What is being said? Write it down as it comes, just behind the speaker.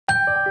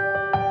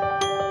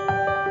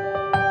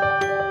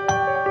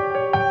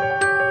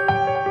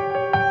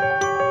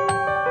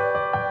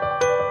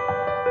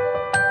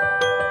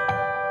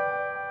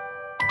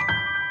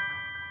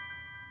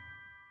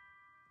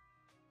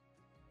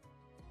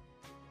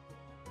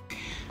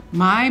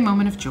My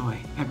moment of joy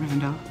at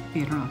Rivendell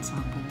Theatre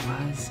Ensemble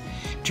was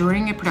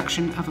during a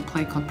production of a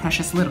play called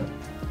Precious Little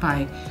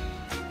by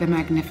the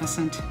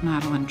magnificent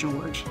Madeline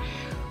George.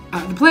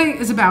 The play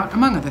is about,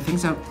 among other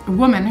things, a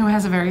woman who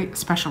has a very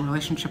special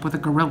relationship with a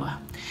gorilla.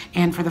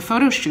 And for the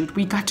photo shoot,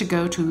 we got to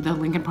go to the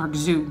Lincoln Park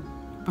Zoo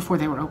before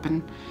they were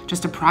open,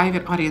 just a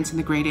private audience in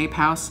the Great Ape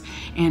House,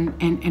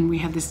 and we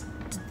had this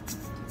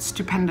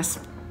stupendous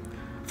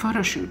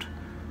photo shoot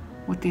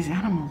with these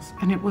animals,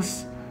 and it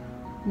was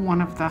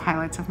one of the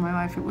highlights of my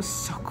life. It was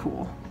so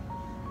cool.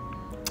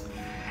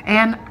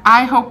 And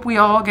I hope we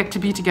all get to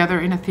be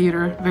together in a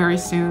theater very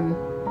soon,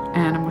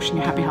 and I'm wishing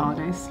you happy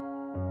holidays.